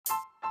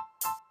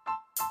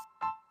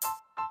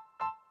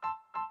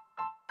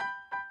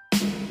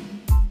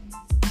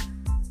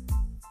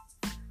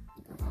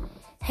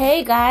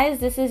Hey guys,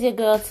 this is your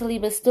girl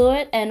Taliba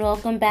Stewart, and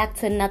welcome back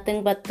to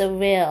Nothing But the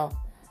Real.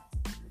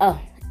 Oh,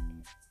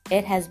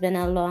 it has been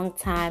a long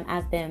time.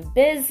 I've been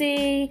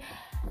busy.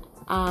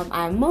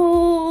 I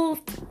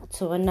moved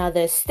to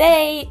another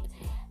state,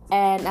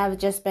 and I've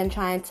just been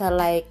trying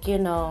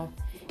to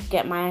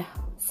get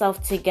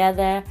myself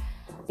together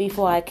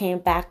before I came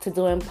back to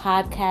doing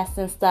podcasts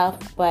and stuff.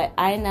 But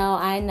I know,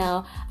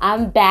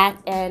 I'm back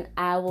and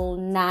I will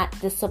not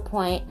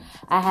disappoint.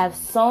 I have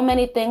so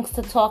many things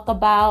to talk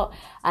about.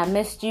 I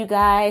missed you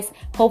guys.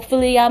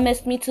 Hopefully y'all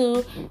missed me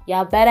too.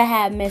 Y'all better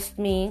have missed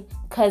me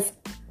because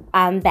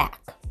I'm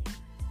back.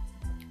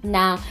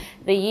 Now,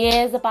 the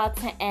year is about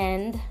to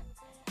end.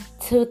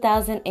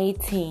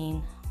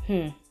 2018.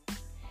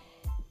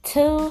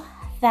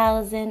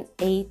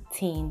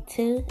 2018.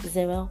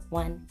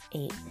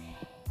 2018.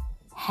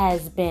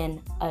 Has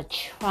been a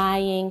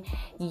trying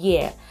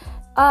year.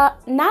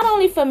 Not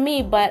only for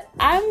me, but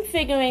I'm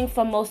figuring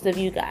for most of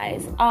you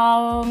guys.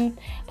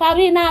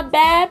 Probably not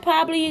bad,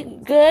 probably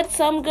good,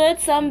 some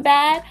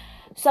bad,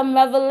 some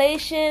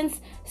revelations,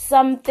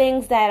 some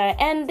things that are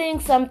ending,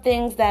 some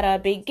things that are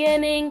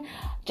beginning.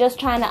 Just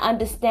trying to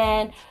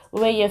understand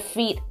where your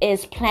feet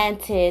is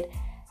planted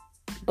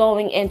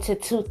going into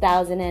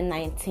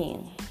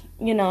 2019.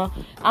 You know,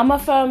 I'm a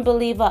firm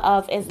believer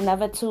of it's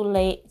never too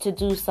late to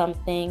do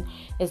something.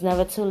 It's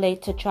never too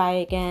late to try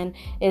again.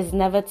 It's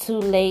never too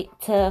late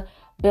to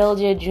build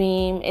your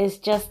dream. It's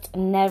just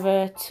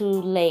never too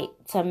late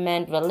to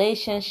mend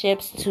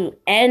relationships, to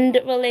end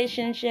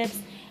relationships.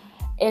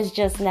 It's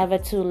just never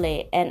too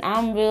late. And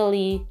I'm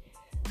really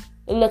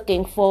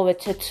looking forward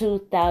to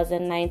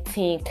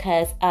 2019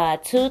 because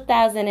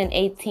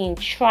 2018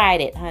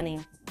 tried it,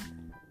 honey.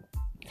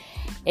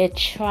 It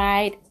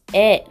tried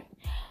it.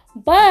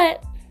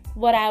 But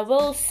what I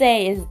will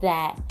say is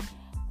that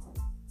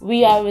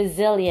we are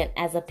resilient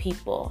as a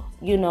people.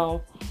 You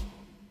know,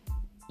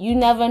 you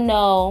never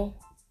know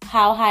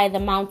how high the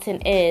mountain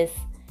is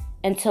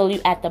until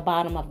you're at the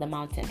bottom of the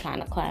mountain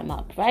trying to climb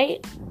up,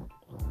 right?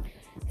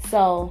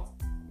 So,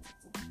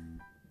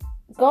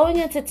 going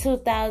into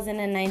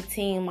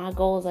 2019, my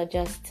goals are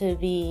just to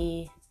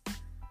be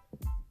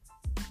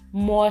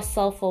more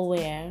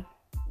self-aware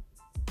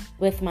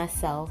with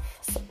myself.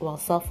 Well,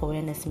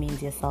 self-awareness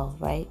means yourself,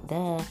 right?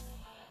 Duh.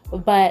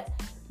 But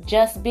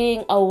just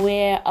being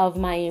aware of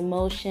my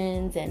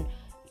emotions and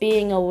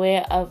being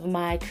aware of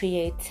my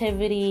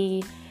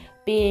creativity,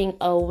 being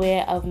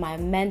aware of my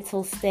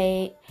mental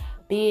state,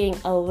 being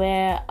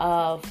aware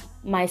of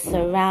my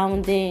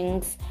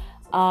surroundings,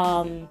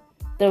 the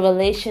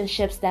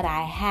relationships that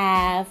I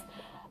have,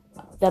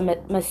 the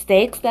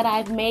mistakes that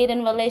I've made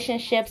in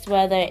relationships,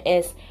 whether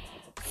it's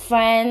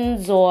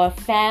friends or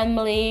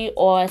family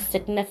or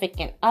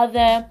significant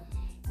other.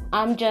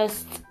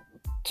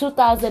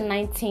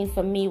 2019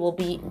 for me will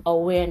be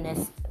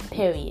awareness,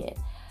 period.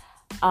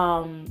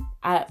 I'm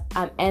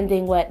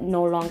ending what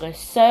no longer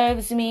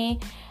serves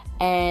me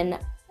and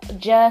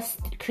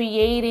just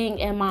creating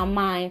in my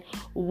mind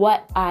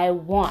what I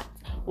want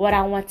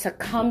to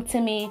come to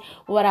me,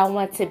 what I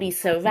want to be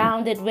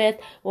surrounded with,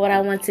 what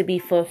I want to be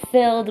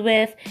fulfilled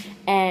with,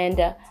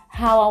 and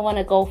how I want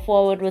to go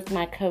forward with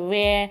my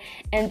career.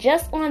 And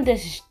just on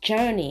this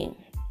journey,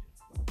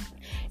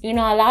 you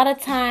know, a lot of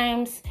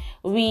times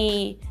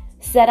we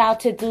set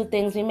out to do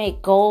things. We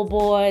make goal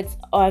boards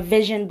or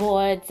vision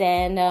boards,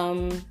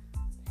 and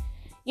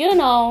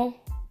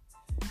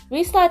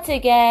we start to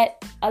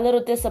get a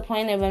little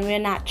disappointed when we're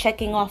not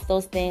checking off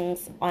those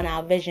things on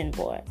our vision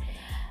board.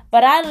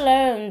 But I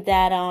learned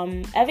that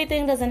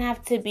everything doesn't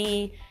have to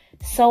be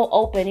so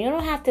open. You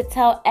don't have to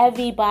tell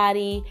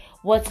everybody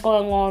what's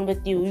going on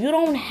with you. You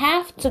don't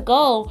have to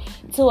go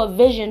to a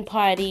vision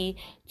party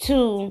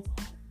to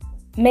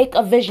make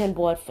a vision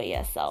board for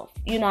yourself.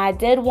 You know, I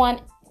did one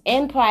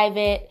in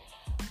private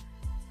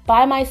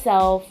by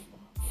myself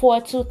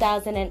for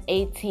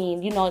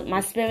 2018. You know,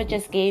 my spirit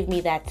just gave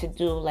me that to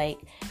do. Like,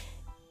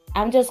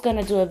 I'm just going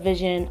to do a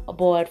vision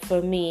board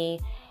for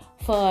me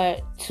for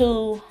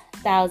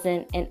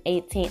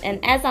 2018.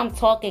 And as I'm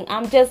talking,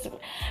 I'm just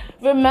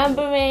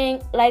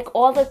remembering like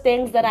all the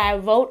things that I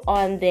wrote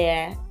on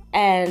there.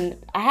 And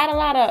I had a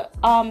lot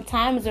of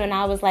times when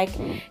I was like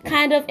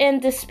kind of in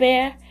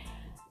despair.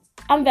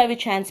 I'm very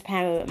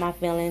transparent with my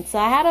feelings. So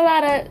I had a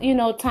lot of,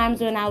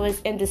 times when I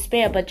was in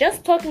despair. But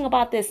just talking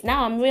about this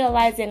now, I'm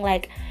realizing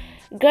like,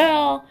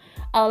 girl,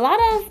 a lot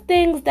of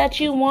things that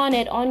you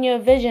wanted on your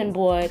vision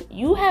board,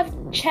 you have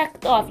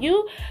checked off.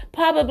 You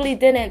probably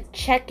didn't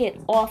check it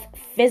off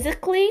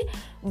physically,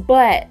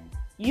 but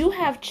you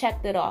have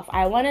checked it off.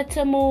 I wanted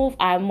to move.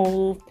 I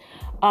moved.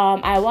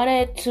 I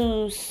wanted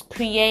to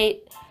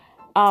create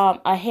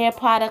a hair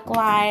product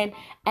line,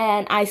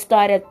 and I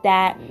started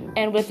that,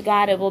 and with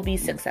God it will be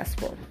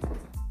successful.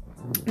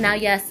 Now,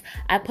 yes,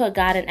 I put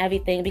God in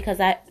everything because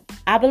I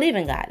believe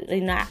in God.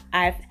 You know,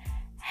 I've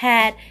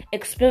had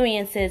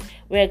experiences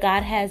where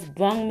God has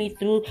brought me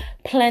through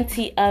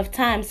plenty of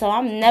times, so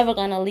I'm never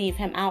gonna leave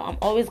him out. I'm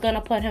always gonna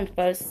put him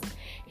first.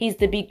 He's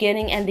the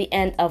beginning and the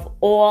end of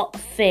all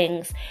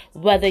things.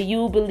 Whether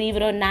you believe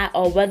it or not,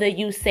 or whether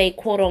you say,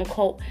 quote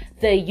unquote,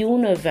 the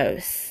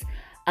universe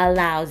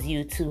allows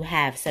you to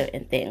have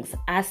certain things.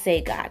 I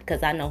say God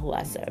because I know who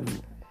I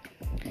serve.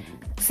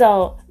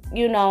 So,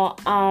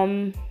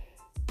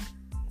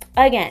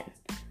 again,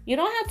 you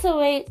don't have to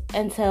wait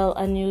until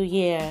a new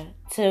year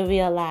to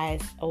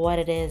realize what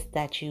it is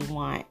that you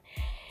want.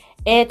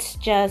 It's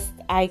just,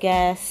 I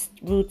guess,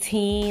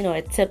 routine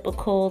or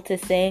typical to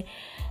say,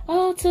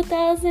 oh,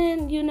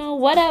 2000,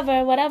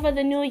 whatever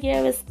the new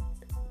year is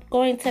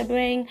going to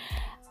bring.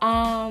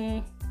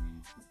 I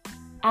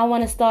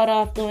want to start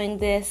off doing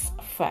this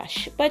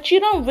fresh. But you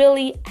don't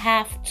really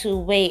have to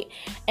wait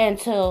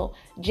until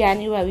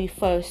January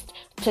 1st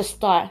to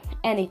start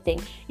anything.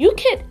 You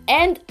could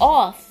end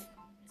off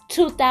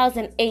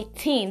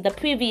 2018, the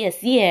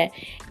previous year,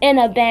 in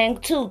a bang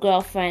too,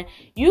 girlfriend.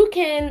 You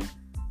can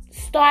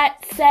start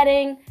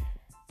setting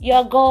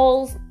your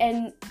goals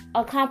and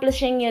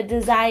accomplishing your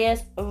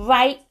desires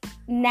right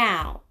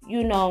now.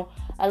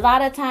 A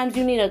lot of times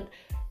you need a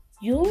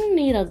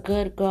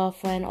good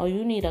girlfriend, or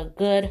you need a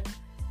good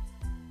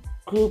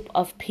group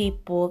of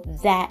people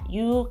that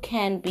you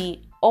can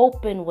be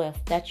open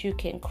with, that you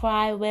can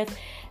cry with,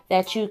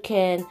 that you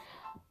can,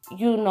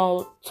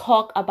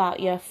 talk about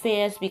your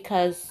fears,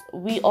 because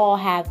we all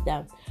have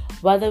them.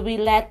 Whether we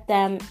let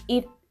them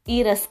eat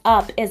us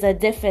up is a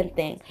different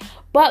thing.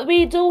 But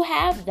we do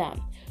have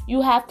them.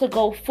 You have to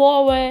go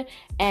forward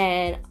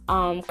and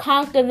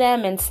conquer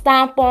them and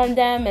stomp on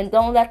them, and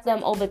don't let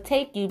them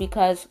overtake you,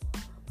 because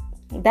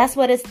that's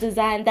what it's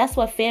designed. That's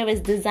what fear is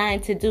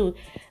designed to do.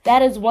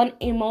 That is one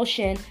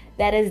emotion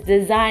that is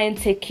designed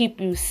to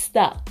keep you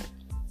stuck.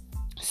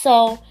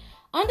 So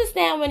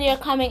understand when you're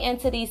coming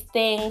into these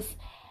things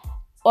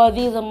or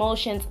these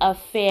emotions of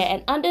fear,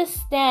 and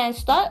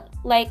start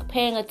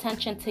paying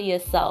attention to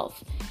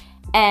yourself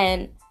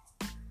and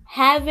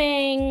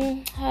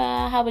having,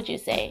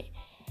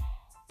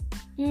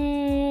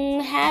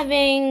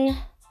 having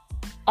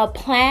a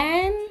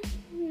plan,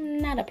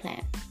 not a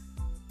plan,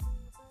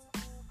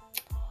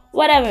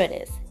 whatever it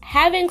is,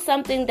 having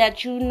something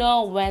that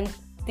when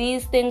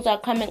these things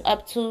are coming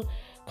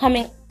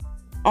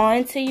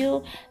on to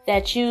you,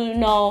 that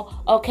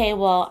okay,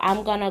 well,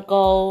 I'm gonna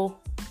go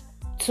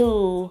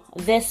to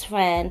this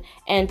friend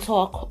and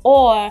talk,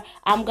 or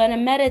I'm gonna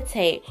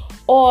meditate,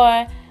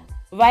 or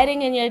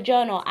writing in your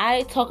journal.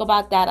 I talk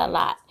about that a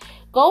lot.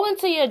 Go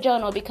into your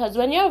journal, because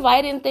when you're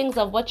writing things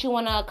of what you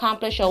want to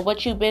accomplish or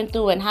what you've been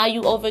through and how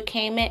you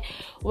overcame it,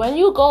 when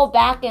you go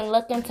back and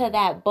look into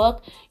that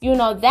book,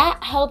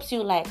 that helps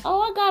you, I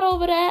got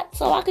over that,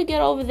 so I could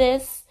get over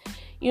this.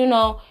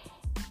 Moving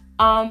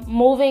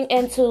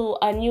into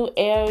a new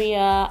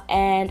area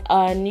and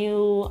a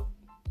new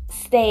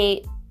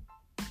state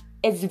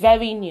is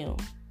very new,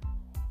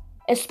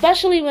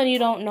 especially when you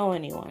don't know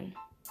anyone.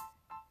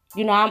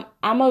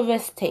 I'm a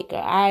risk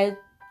taker.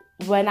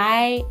 When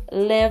I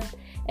lived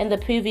in the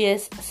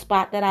previous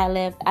spot that I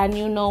lived, I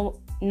knew no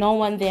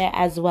one there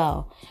as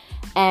well.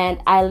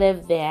 And I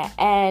lived there.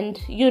 And,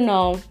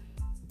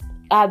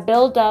 I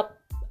built up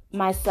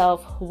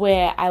myself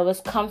where I was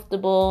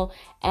comfortable,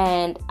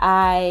 and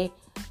I,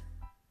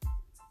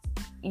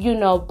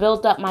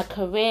 built up my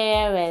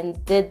career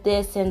and did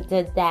this and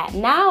did that.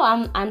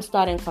 Now I'm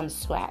starting from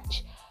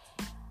scratch.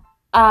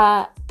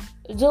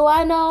 Do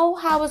I know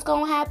how it's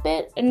going to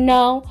happen?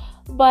 No.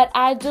 But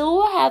I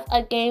do have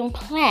a game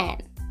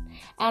plan,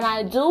 and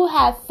I do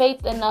have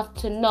faith enough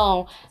to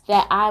know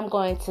that I'm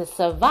going to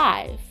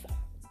survive.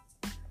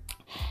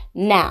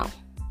 Now,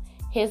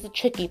 here's the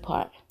tricky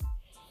part.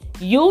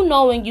 You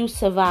knowing you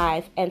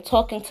survive and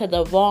talking to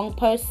the wrong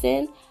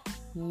person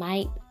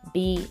might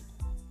be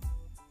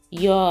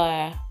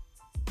your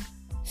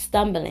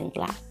stumbling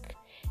block.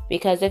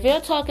 Because if you're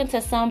talking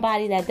to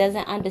somebody that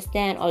doesn't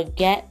understand or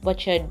get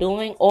what you're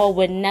doing, or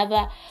would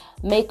never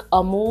make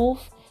a move,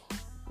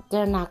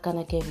 they're not going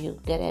to give you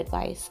good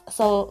advice.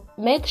 So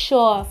make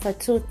sure for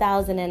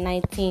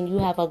 2019 you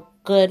have a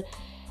good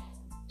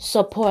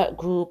support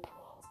group,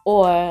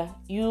 or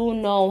you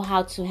know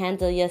how to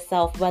handle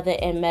yourself, whether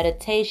in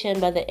meditation,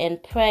 whether in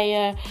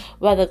prayer,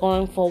 whether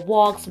going for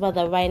walks,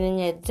 whether writing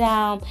it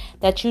down,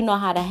 that you know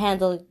how to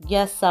handle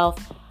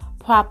yourself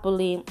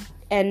properly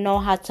and know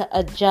how to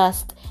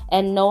adjust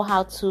and know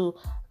how to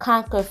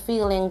conquer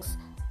feelings,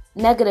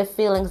 negative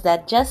feelings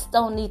that just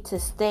don't need to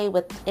stay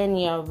within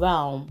your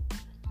realm.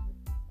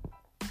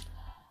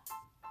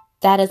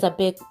 That is a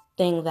big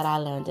thing that I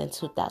learned in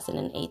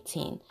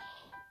 2018.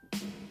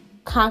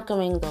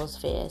 Conquering those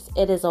fears.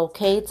 It is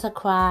okay to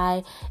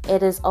cry.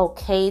 It is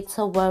okay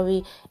to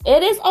worry.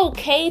 It is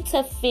okay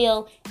to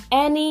feel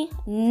any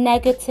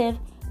negative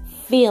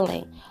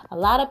feeling. A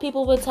lot of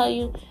people will tell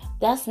you,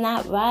 that's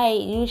not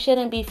right. You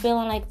shouldn't be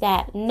feeling like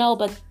that. No,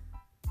 but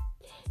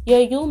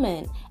you're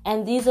human,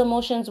 and these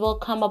emotions will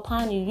come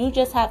upon you. You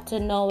just have to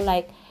know,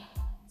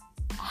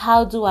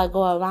 how do I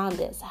go around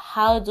this?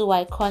 How do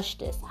I crush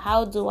this?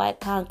 How do I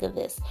conquer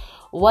this?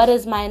 What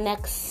is my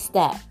next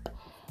step?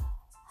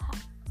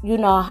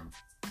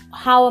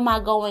 how am I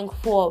going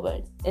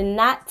forward, and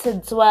not to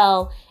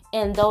dwell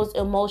in those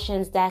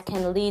emotions that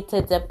can lead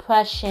to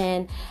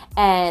depression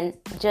and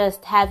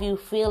just have you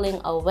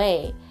feeling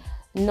away.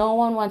 No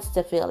one wants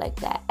to feel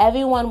like that.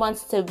 Everyone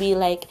wants to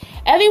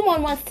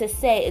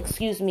say,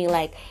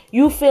 like,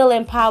 you feel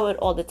empowered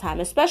all the time,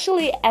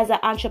 especially as an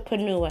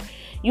entrepreneur.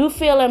 You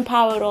feel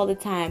empowered all the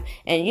time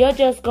and you're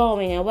just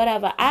going and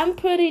whatever. I'm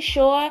pretty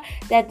sure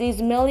that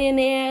these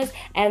millionaires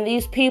and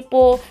these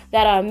people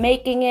that are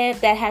making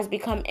it, that has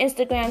become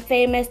Instagram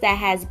famous, that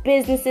has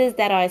businesses,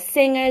 that are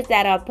singers,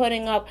 that are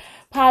putting up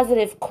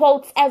positive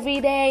quotes every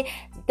day,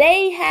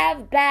 they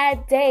have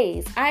bad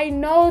days. I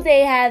know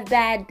they have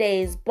bad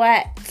days,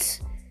 but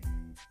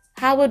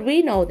how would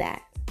we know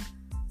that?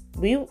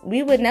 We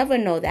would never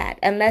know that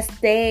unless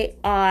they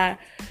are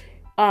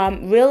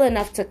real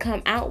enough to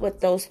come out with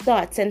those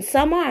thoughts. And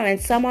some are and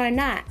some are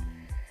not.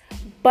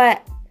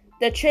 But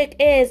the trick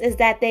is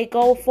that they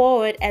go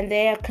forward and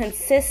they are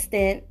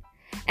consistent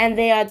and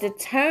they are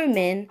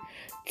determined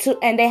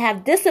and they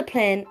have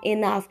discipline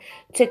enough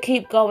to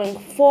keep going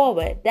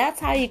forward. That's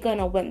how you're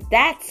gonna win.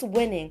 That's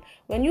winning.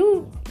 When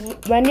you're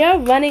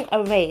running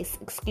a race,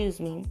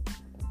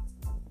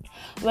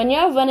 when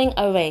you're running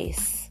a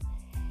race,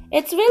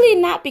 it's really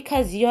not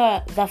because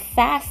you're the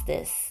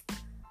fastest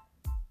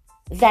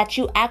that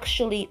you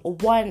actually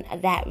won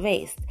that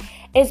race.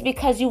 It's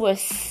because you were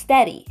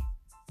steady.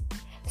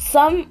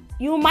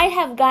 You might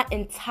have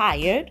gotten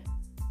tired.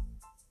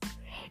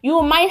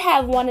 You might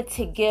have wanted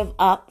to give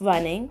up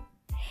running.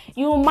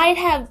 You might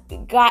have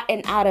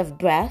gotten out of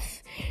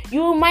breath.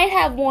 You might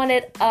have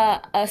wanted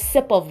a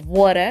sip of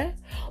water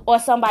or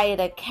somebody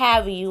to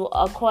carry you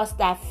across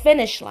that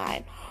finish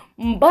line.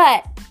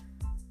 But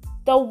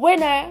the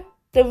winner,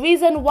 the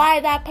reason why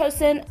that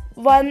person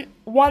won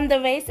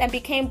the race and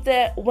became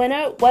the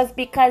winner was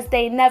because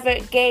they never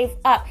gave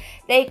up.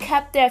 They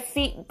kept their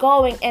feet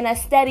going in a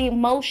steady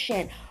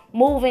motion,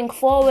 moving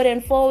forward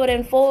and forward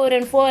and forward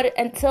and forward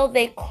until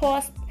they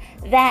crossed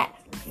that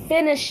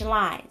finish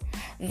line.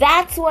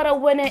 That's what a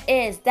winner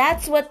is.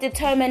 That's what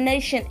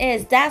determination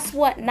is. That's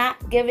what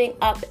not giving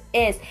up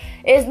is.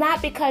 It's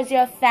not because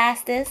you're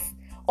fastest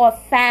or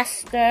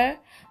faster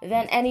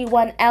than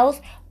anyone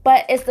else,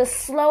 but it's the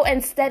slow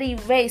and steady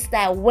race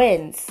that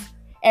wins.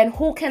 And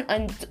who can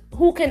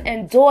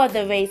endure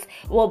the race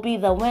will be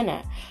the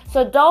winner.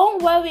 So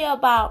don't worry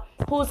about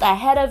who's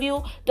ahead of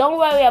you. Don't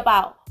worry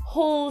about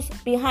who's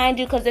behind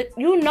you, because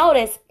you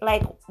notice,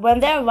 like,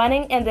 when they're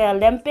running in the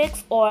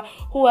Olympics or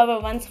whoever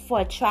runs for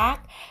a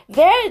track,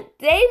 they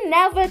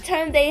never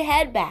turn their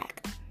head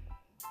back.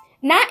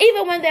 Not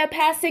even when they're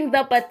passing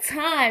the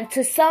baton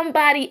to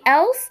somebody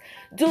else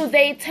do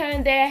they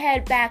turn their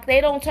head back.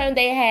 They don't turn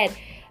their head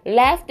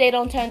left. They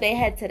don't turn their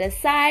head to the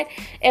side.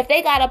 If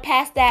they gotta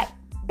pass that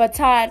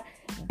baton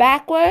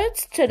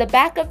backwards to the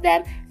back of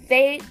them,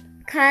 they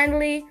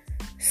kindly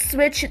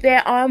switch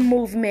their arm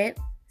movement.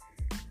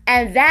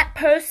 And that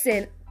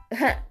person,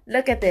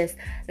 look at this,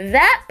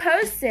 that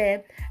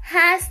person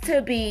has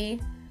to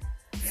be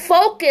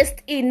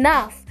focused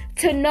enough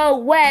to know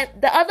when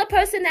the other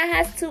person that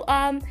has to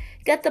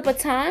get the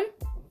baton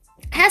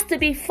has to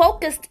be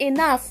focused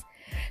enough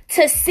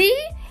to see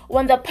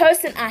when the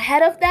person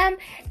ahead of them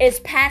is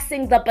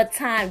passing the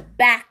baton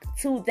back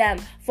to them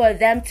for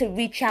them to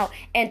reach out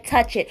and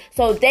touch it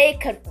so they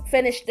could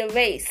finish the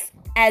race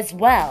as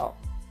well.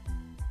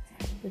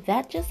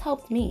 That just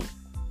helped me.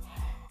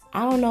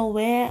 I don't know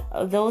where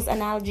those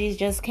analogies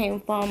just came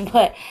from,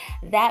 but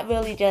that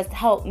really just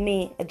helped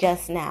me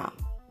just now.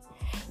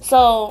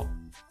 So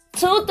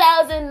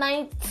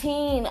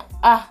 2019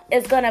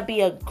 is going to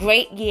be a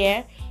great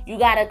year. You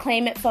got to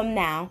claim it from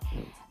now.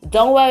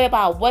 Don't worry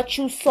about what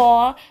you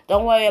saw.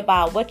 Don't worry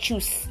about what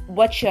you're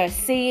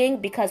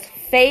seeing, because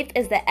faith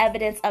is the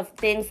evidence of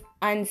things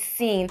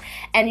unseen.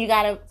 And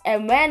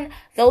when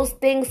those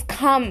things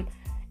come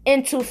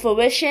into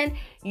fruition,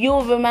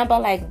 you'll remember,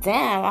 like,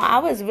 damn, I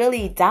was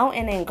really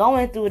doubting and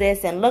going through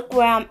this, and look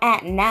where I'm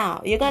at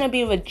now. You're going to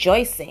be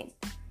rejoicing.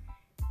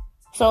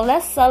 So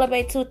let's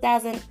celebrate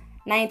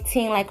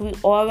 2019 like we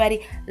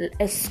already,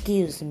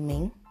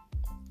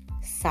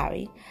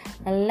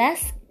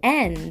 let's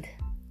end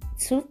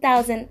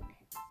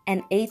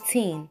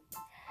 2018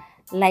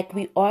 like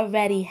we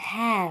already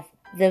have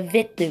the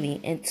victory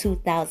in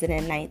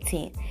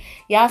 2019.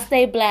 Y'all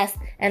stay blessed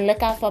and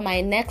look out for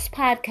my next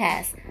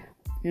podcast,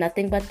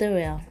 Nothing But the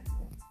Real.